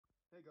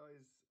Hi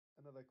guys,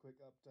 another quick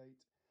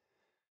update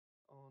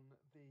on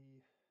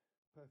the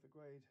perfect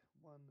grade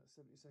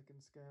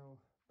 1/72nd scale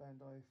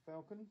Bandai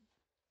Falcon.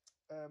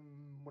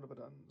 What have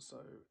I done? So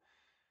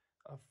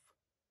I've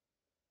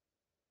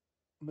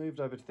moved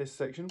over to this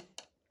section.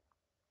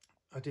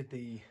 I did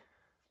the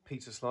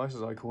pizza slice,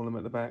 as I call them,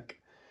 at the back,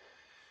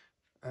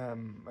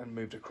 and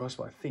moved across,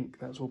 but I think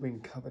that's all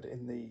been covered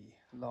in the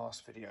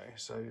last video.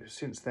 So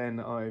since then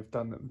I've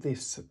done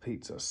this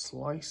pizza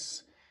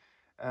slice.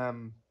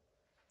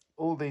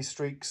 All these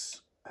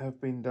streaks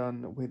have been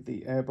done with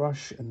the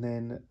airbrush, and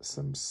then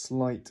some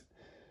slight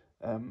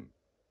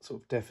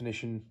sort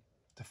of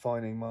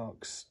defining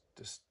marks,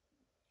 just,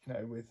 you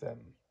know, with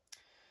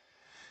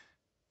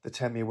the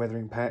Tamiya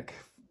weathering pack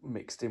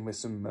mixed in with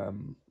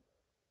some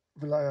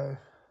Vallejo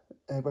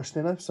airbrush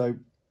thinner. So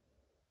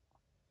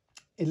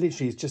it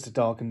literally is just to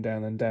darken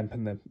down and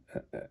dampen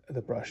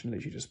the brush, and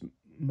literally just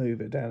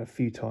move it down a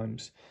few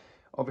times.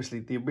 Obviously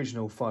the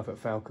original 5-foot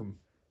Falcon,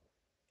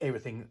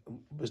 everything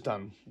was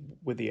done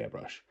with the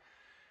airbrush,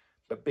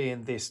 but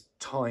being this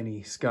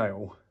tiny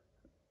scale,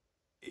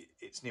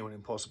 it's near on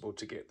impossible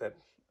to get that,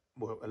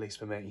 well, at least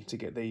for me, to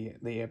get the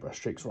airbrush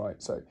streaks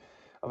right. So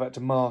I've had to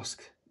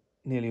mask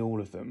nearly all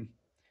of them,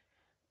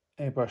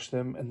 airbrush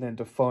them, and then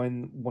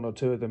define one or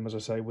two of them, as I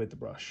say, with the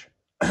brush.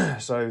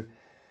 So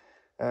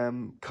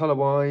colour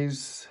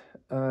wise,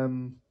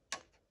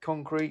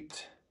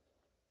 concrete,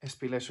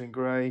 SP lettering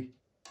grey,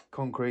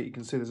 concrete, you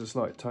can see there's a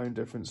slight tone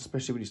difference,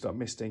 especially when you start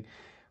misting.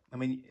 I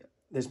mean,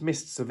 there's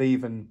mists of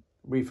even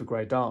Reefer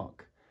Grey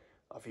Dark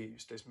I've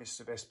used. There's mists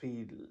of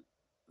SP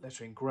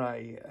lettering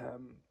grey.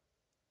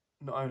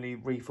 Not only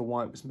Reefer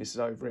White was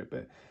misted over it,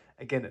 but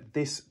again, at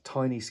this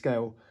tiny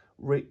scale,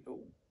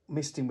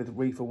 misting with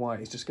Reefer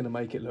White is just going to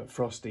make it look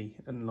frosty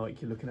and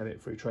like you're looking at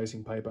it through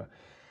tracing paper.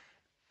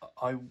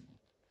 I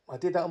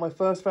did that on my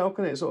first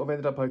Falcon. It sort of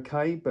ended up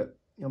okay, but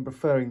I'm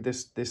preferring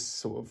this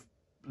sort of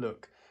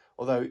look.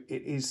 Although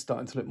it is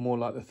starting to look more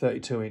like the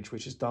 32-inch,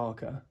 which is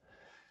darker.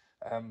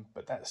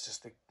 But that's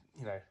just the,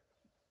 you know,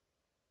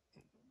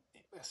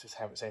 that's just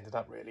how it's ended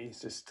up, really. It's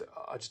just,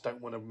 I just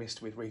don't want to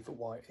mist with Reefer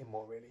White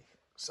anymore, really.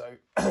 So,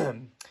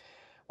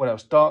 what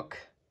else? Dark,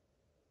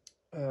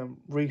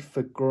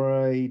 Reefer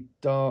Grey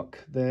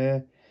Dark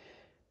there.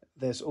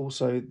 There's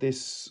also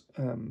this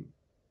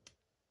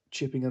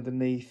chipping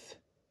underneath.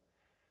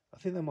 I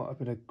think that might have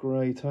been a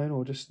grey tone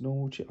or just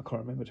normal chip. I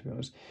can't remember, to be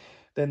honest.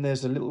 Then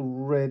there's a little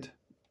red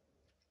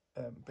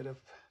bit of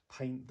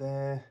paint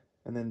there.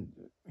 And then,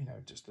 you know,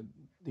 just the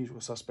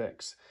usual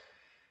suspects.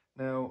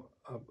 Now,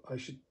 I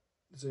should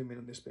zoom in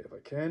on this bit if I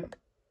can.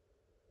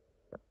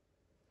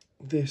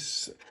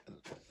 This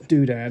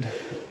doodad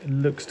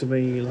looks to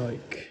me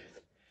like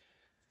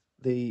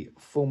the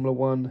Formula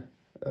One,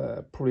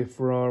 probably a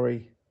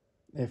Ferrari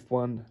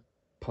F1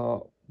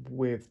 part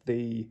with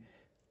the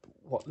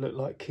what look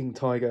like King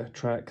Tiger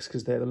tracks,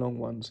 because they're the long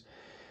ones.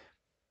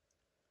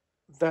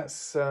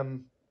 That's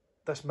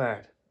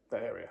mad,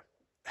 that area.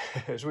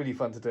 It's really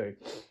fun to do.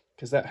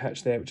 Because that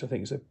hatch there, which I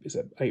think is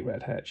a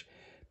 8-rad hatch,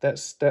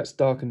 that's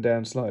darkened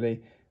down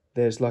slightly.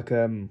 There's like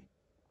some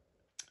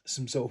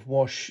sort of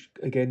wash,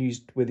 again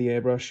used with the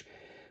airbrush,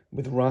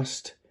 with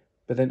rust.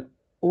 But then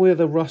all the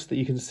other rust that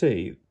you can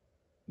see,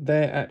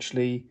 they're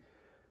actually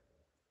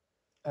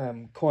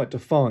quite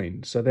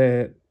defined. So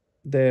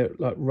they're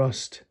like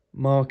rust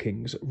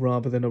markings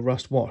rather than a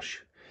rust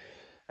wash.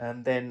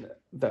 And then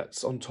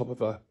that's on top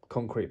of a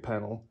concrete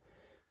panel.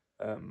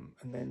 And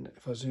then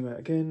if I zoom out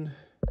again,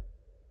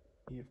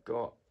 you've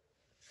got,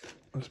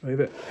 let's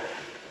move it.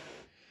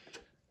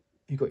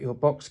 You've got your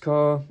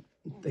boxcar,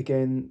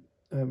 again,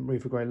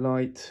 Reefer Grey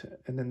Light,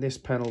 and then this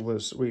panel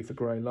was Reefer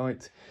Grey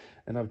Light.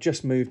 And I've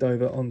just moved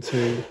over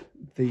onto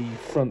the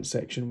front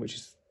section, which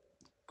is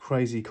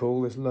crazy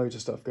cool. There's loads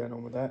of stuff going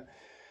on with that.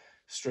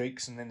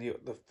 Streaks, and then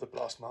the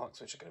blast marks,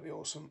 which are going to be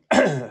awesome.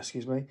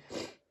 Excuse me.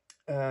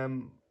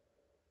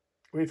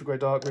 Reefer Grey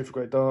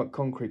Dark,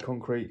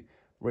 Concrete,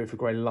 Reefer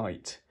Grey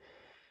Light.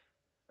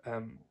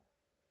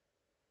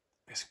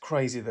 It's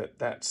crazy that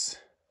that's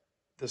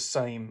the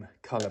same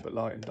colour but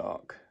light and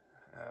dark.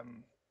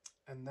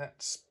 And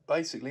that's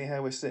basically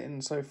how we're sitting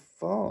so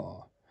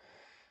far.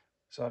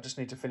 So I just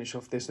need to finish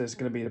off this. There's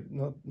going to be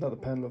another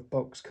panel of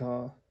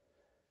boxcar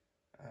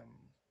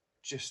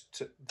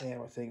just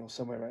there, I think, or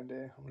somewhere around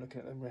here. I'm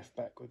looking at the ref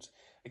backwards.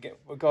 Again,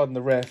 regarding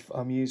the ref,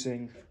 I'm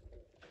using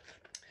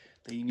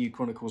the New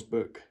Chronicles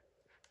book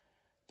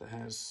that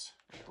has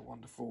the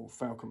wonderful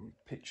Falcon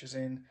pictures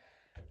in.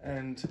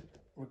 And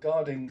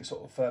regarding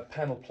sort of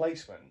panel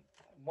placement,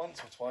 once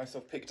or twice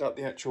I've picked up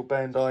the actual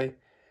Bandai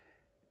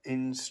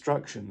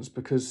instructions,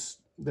 because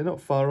they're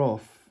not far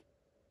off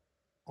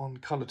on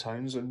colour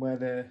tones and where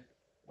they're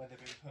being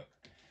put.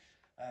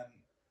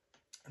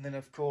 And then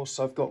of course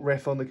I've got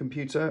ref on the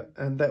computer,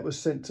 and that was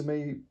sent to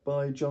me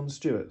by John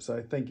Stewart.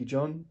 So thank you,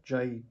 John,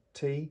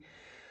 JT.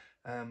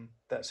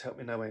 That's helped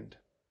me no end.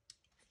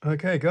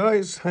 Okay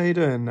guys, how you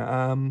doing?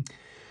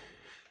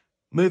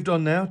 Moved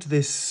on now to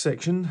this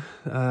section.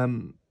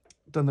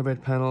 Done the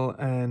red panel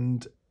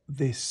and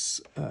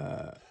this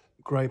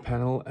grey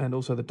panel and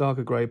also the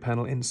darker grey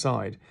panel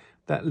inside.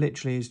 That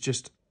literally is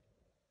just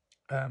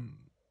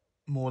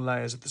more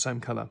layers of the same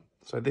colour.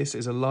 So this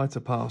is a lighter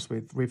pass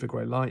with Reefer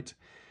Grey light,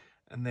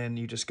 and then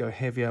you just go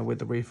heavier with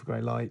the Reefer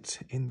Grey light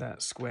in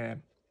that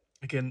square.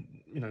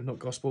 Again, you know, not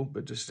gospel,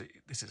 but just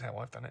this is how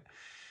I've done it.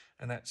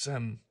 And that's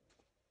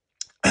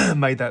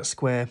made that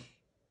square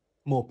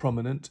more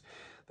prominent.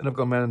 Then I've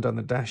gone around and done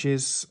the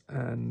dashes,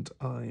 and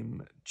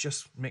I'm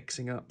just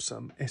mixing up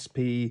some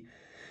SP,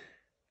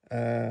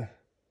 what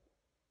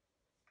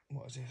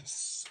is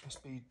this?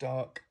 SP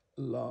Dark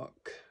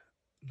Lark,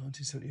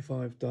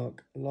 1975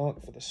 Dark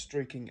Lark for the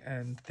streaking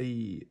and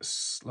the,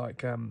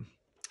 like,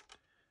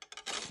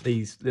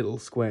 these little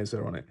squares that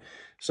are on it.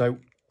 So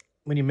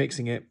when you're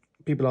mixing it,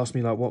 people ask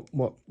me, like,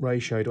 what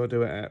ratio do I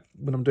do it at?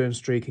 When I'm doing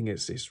streaking,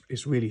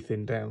 it's really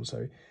thin down,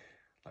 so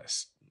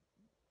that's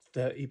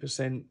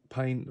 30%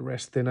 paint, the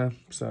rest thinner.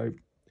 So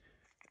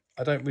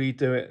I don't really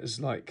do it as,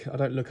 like, I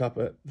don't look up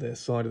at the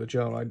side of the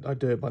jar. I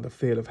do it by the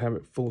feel of how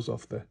it falls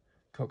off the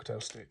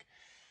cocktail stick.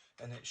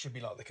 And it should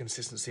be like the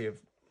consistency of,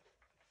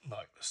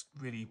 like,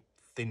 really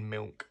thin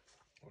milk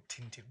or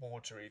tinted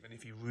water, even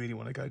if you really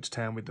want to go to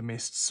town with the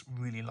mists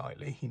really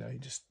lightly. You know, you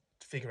just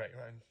figure out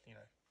your own, you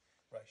know,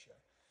 ratio.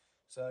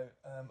 So,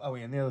 oh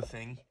yeah, and the other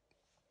thing,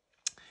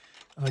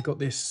 I got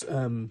this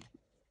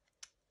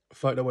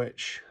photo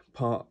etch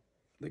part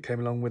that came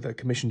along with a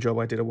commission job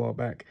I did a while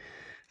back.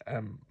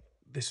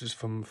 This was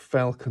from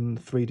Falcon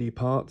 3D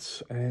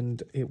Parts,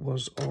 and it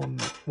was on,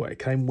 well, it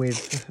came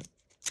with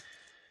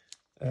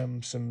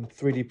some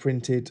 3D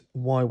printed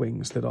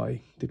Y-wings that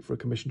I did for a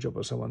commission job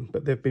or someone,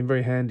 but they've been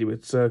very handy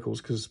with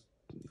circles because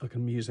I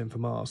can use them for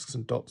masks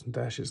and dots and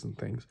dashes and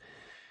things.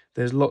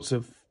 There's lots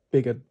of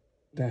bigger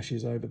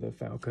dashes over the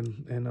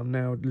Falcon, and I'm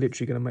now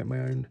literally going to make my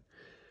own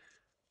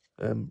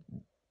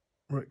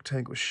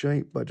rectangle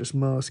shape by just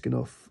masking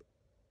off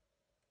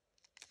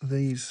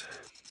these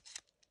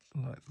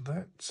like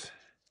that,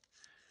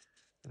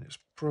 and it's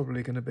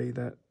probably going to be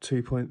that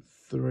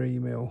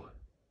 2.3mm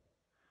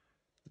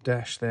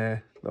dash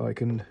there that I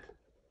can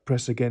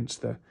press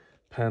against the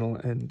panel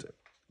and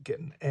get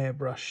an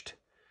airbrushed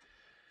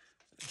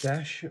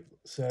dash.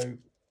 So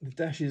the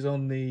dashes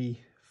on the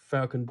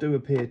Falcon do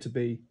appear to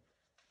be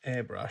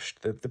airbrushed,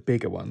 the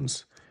bigger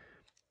ones,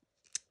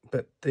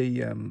 but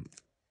the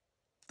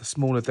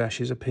smaller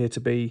dashes appear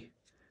to be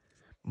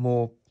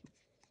more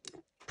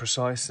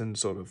precise and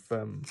sort of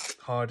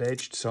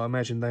hard-edged, so I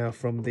imagine they are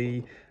from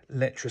the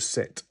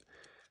Letraset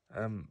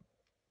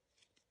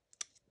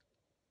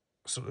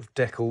sort of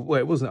decal. Well,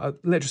 it wasn't a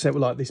Letraset, were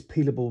like this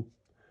peelable,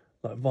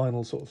 like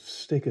vinyl sort of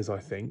stickers, I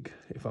think,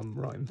 if I'm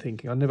right in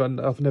thinking. I've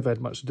never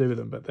had much to do with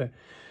them, but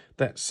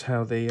that's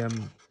how the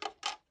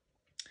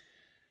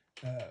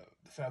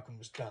Falcon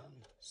was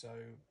done. So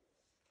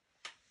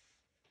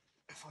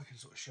if I can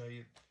sort of show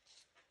you,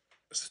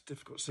 it's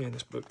difficult seeing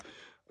this, but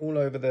all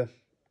over the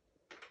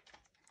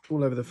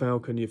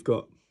Falcon you've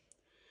got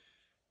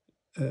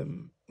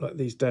like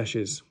these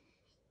dashes,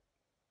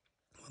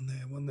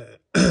 one there,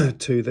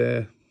 two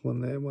there,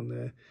 one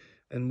there,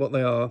 and what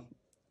they are,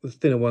 the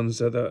thinner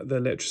ones are the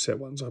Letraset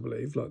ones, I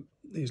believe, like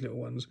these little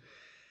ones,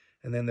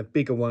 and then the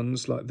bigger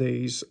ones like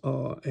these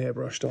are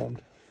airbrushed on.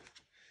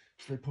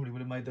 So they probably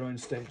would have made their own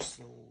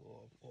stencil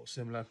or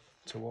similar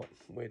to what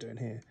we're doing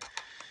here.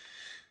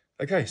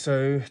 Okay,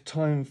 so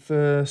time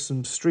for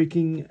some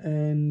streaking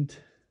and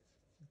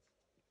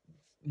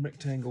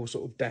rectangle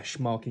sort of dash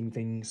marking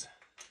things.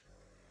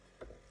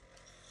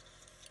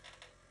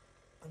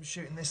 I'm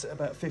shooting this at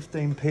about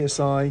 15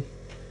 psi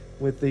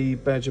with the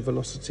Badger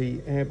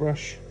Velocity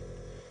airbrush,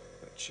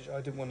 which I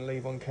didn't want to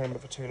leave on camera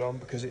for too long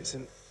because it's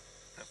in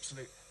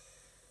absolute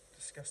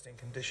disgusting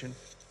condition.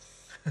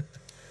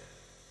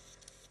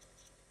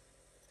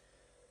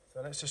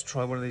 So let's just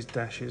try one of these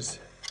dashes.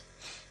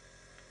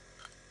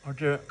 I'll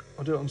do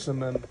it on some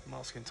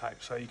masking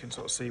tape so you can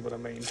sort of see what I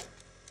mean. So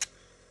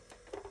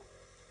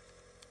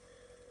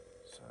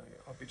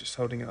I'll be just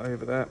holding it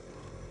over that.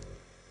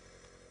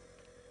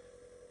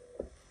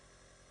 I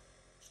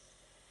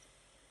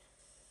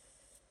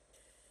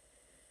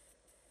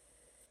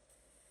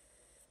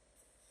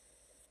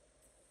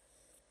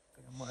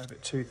think I might have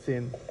it too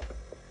thin,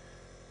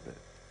 but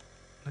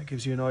that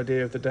gives you an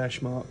idea of the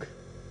dash mark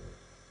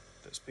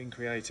that's been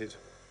created.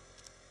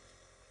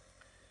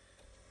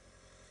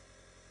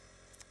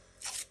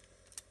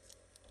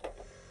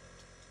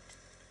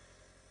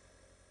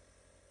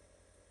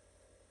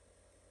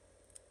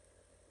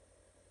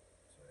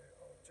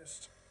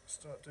 Just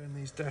start doing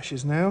these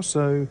dashes now.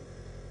 So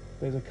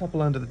there's a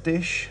couple under the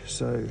dish,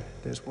 so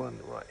there's one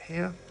right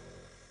here.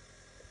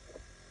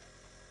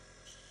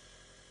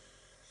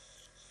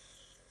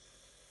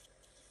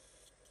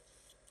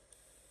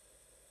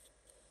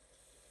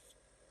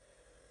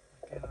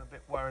 Again, I'm a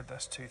bit worried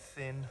that's too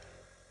thin.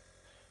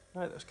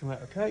 No, that's come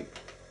out okay.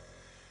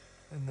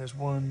 And there's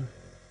one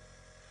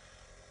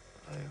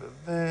over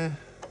there,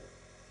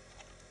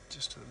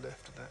 just to the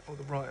left of that, or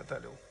the right of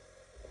that little.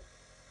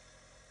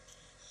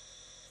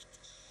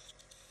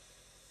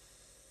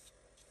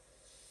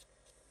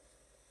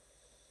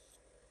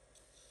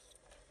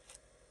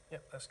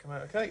 that's come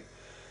out okay.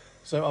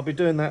 So I'll be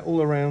doing that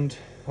all around.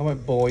 I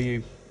won't bore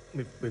you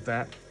with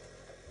that.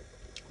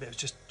 But it's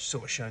just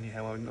sort of showing you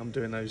how I'm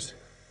doing those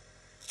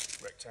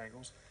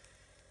rectangles.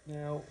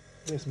 Now,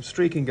 there's some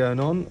streaking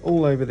going on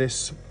all over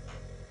this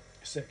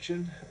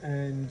section,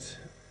 and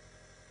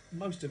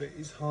most of it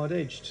is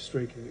hard-edged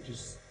streaking, which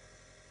is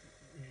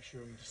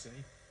reassuring to see.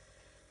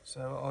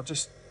 So I'll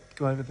just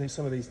go over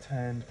some of these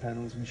tanned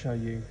panels and show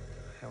you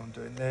how I'm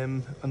doing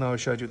them. I know I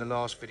showed you in the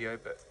last video,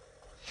 but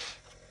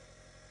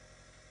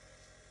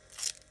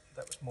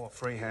that was more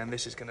freehand.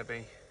 This is going to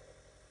be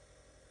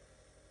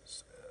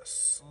a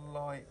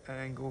slight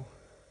angle.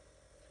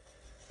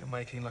 You're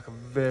making like a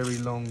very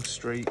long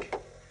streak,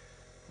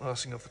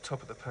 masking off the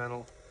top of the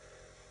panel.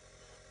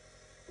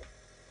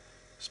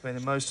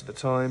 Spending most of the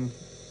time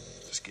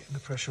just getting the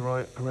pressure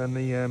right around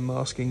the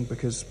masking,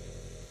 because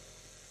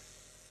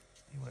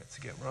you want it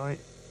to get right,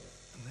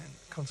 and then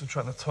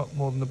concentrate on the top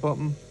more than the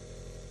bottom.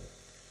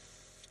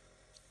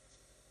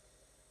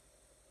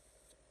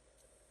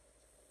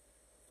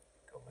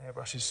 God, my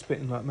airbrush is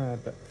spitting like mad,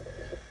 but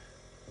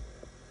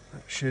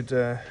that should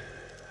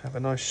have a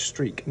nice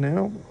streak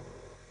now.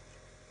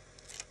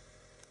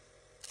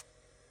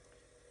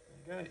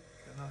 There you go,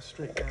 got a nice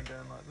streak going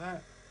down like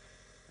that.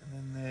 And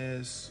then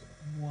there's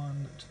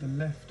one to the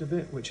left of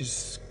it, which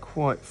is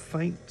quite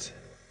faint.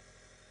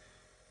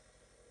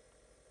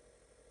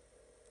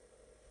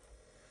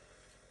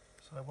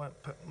 So I won't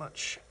put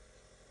much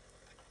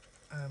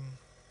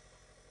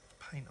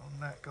paint on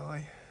that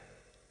guy.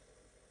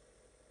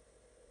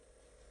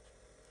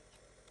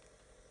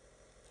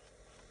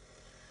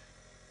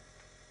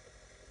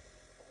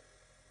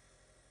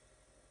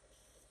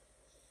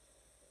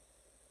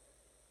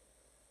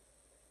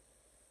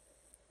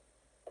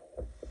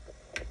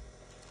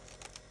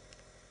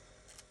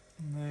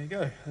 And there you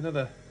go,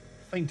 another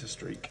fainter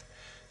streak.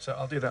 So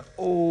I'll do that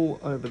all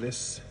over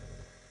this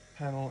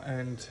panel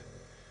and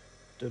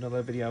do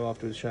another video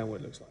afterwards showing what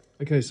it looks like.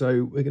 Okay,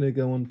 so we're going to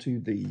go on to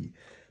the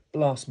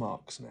blast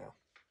marks now.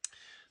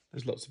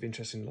 There's lots of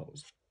interesting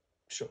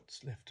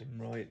shots left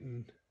and right,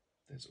 and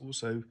there's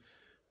also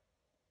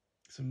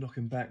some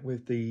knocking back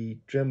with the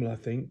Dremel, I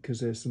think,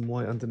 because there's some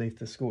white underneath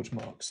the scorch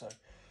marks. So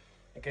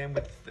again,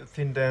 with the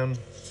thin down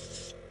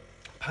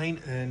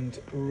paint and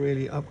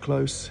really up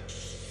close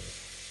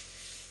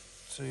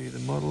to the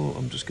model,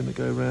 I'm just going to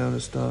go around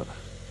and start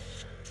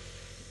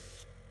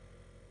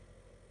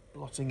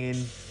blotting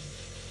in,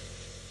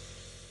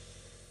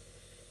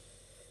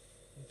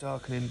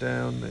 darkening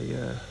down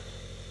the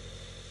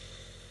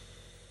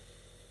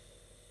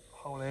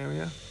whole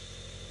area.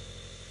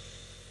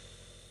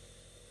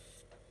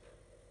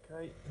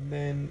 Okay, and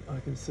then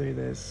I can see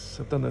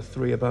I've done the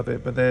 3 above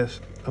it, but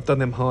I've done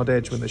them hard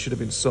edge when they should have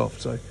been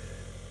soft, so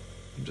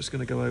I'm just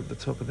going to go over the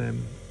top of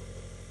them.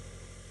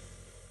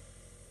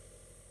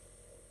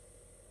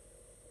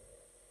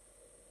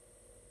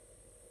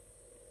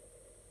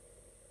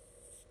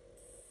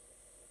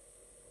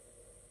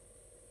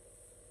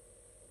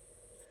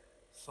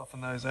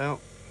 Soften those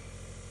out.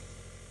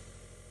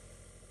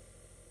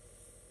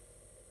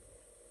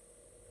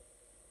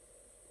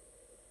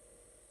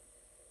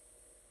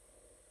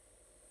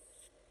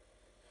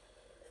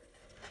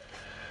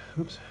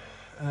 Oops.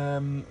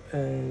 And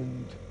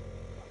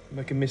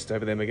make a mist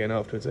over them again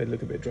afterwards. They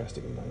look a bit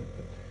drastic at the moment,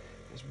 but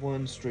there's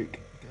one streak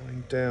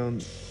going down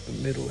the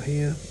middle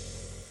here.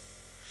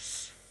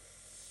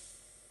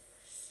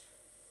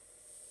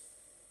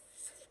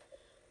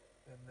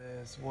 And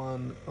there's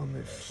one on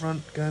the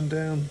front going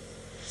down.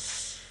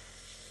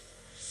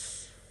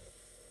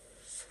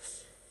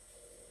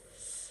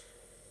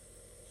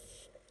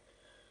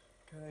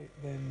 Okay,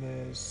 then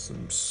there's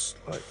some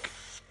like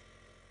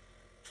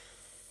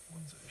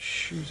ones that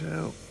shoot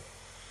out.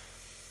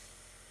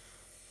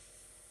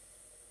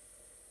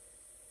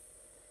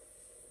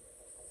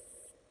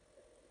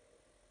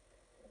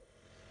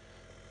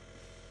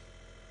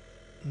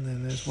 And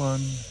then there's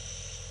one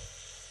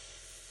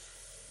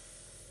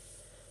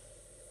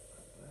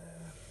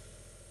there.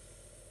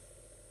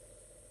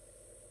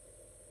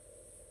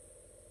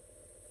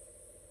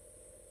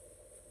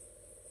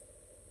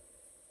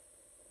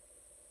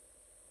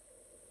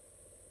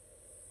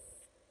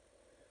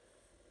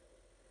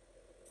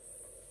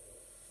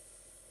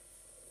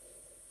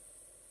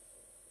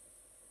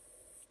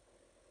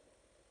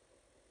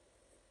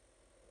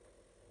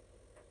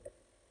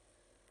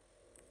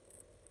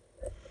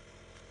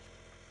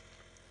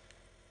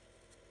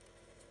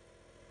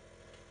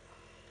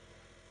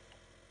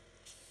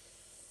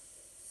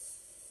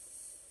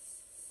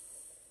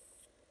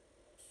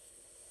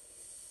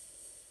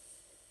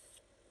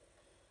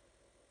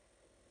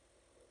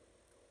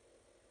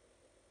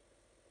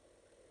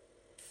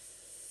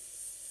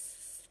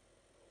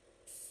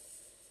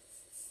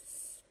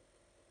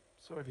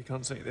 Sorry if you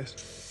can't see this.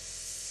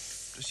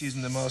 Just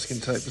using the masking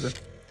tape as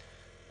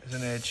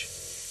an edge.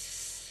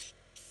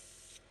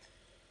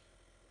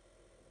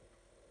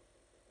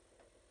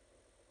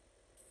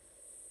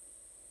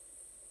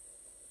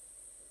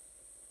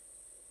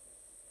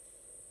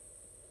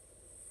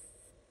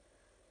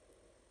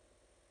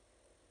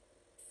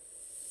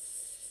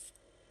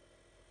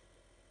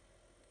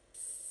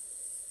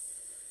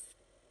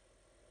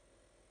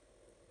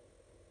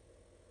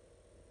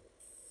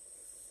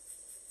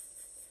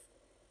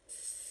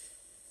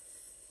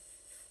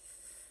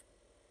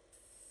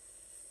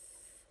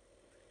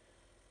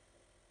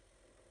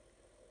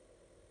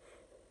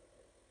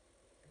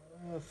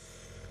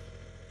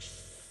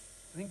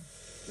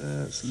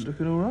 that's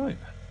looking all right.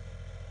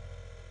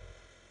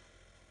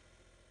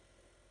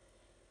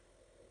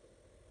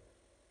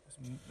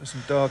 There's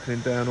some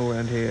darkening down all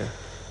around here,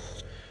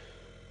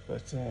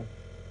 but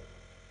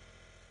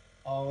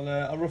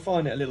I'll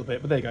refine it a little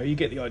bit. But there you go, you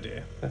get the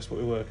idea. That's what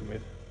we're working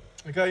with.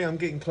 Okay, I'm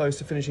getting close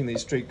to finishing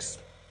these streaks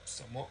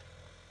somewhat.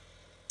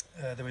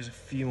 There is a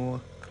few more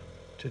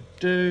to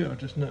do. I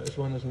just noticed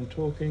one as I'm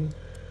talking.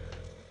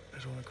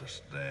 There's one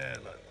across there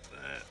like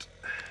that.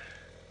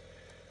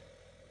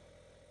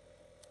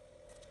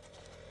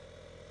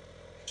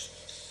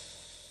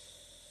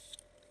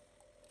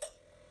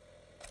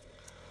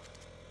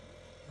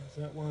 There's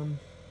that one.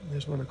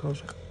 There's one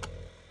across right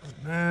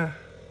there.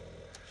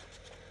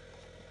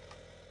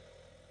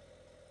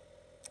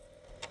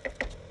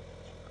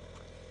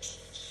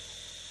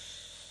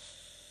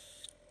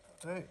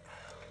 Okay.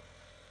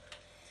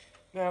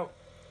 Now,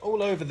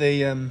 all over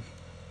the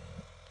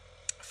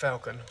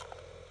Falcon.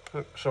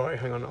 Oh, sorry,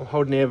 hang on. I'm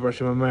holding the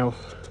airbrush in my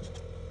mouth.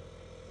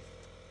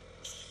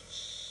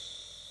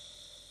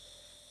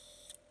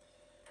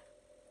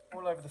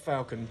 All over the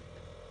Falcon.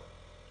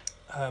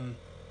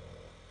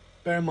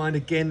 Bear in mind,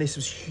 again, this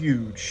was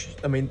huge.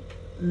 I mean,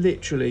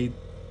 literally.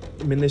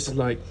 I mean, this is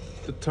like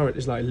the turret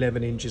is like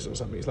 11 inches or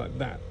something. It's like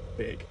that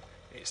big.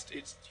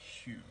 It's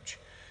huge.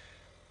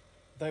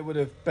 They would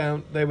have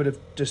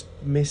just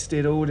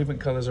misted all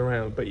different colours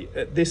around, but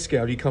at this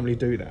scale you can't really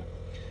do that.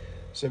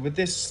 So with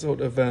this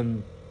sort of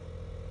thin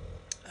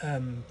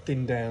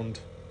downed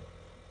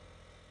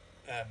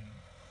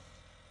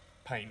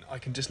paint, I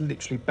can just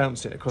literally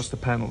bounce it across the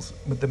panels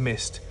with the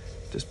mist.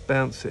 Just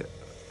bounce it,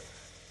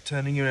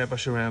 turning your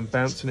airbrush around,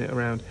 bouncing it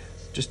around,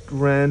 just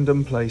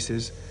random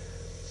places,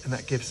 and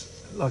that gives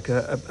like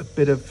a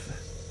bit of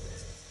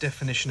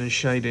definition and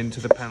shade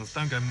into the panels.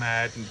 Don't go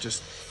mad and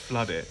just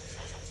flood it.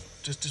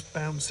 Just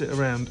bounce it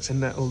around,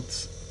 and that'll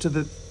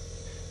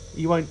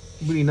you won't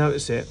really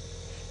notice it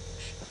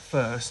at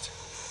first.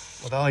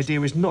 Well, the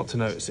idea is not to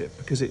notice it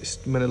because it's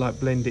going to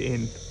like blend it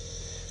in.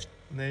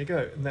 And there you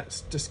go, and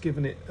that's just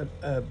giving it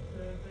a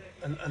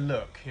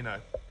look, you know.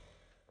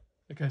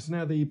 Okay, so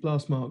now the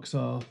blast marks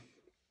are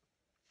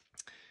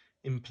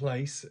in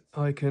place,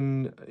 I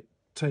can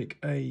take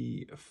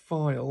a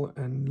file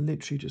and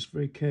literally just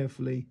very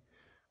carefully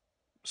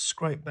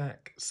scrape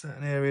back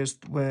certain areas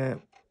where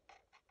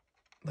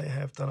they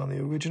have done on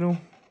the original.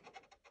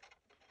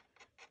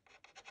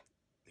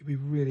 You'll be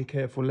really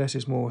careful, less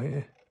is more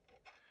here.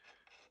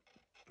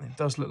 It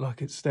does look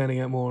like it's standing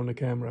out more on the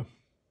camera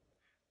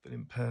than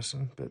in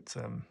person, but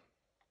some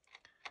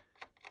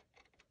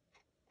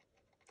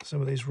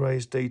of these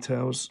raised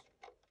details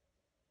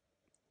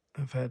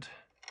have had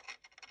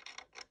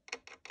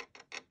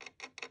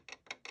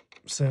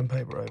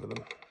sandpaper over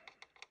them.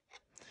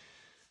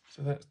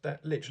 So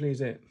that literally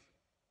is it.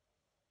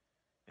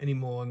 Any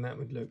more and that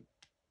would look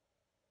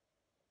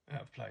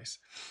out of place.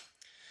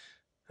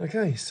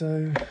 Okay,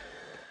 so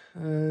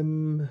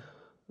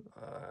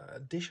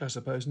dish I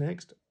suppose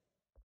next.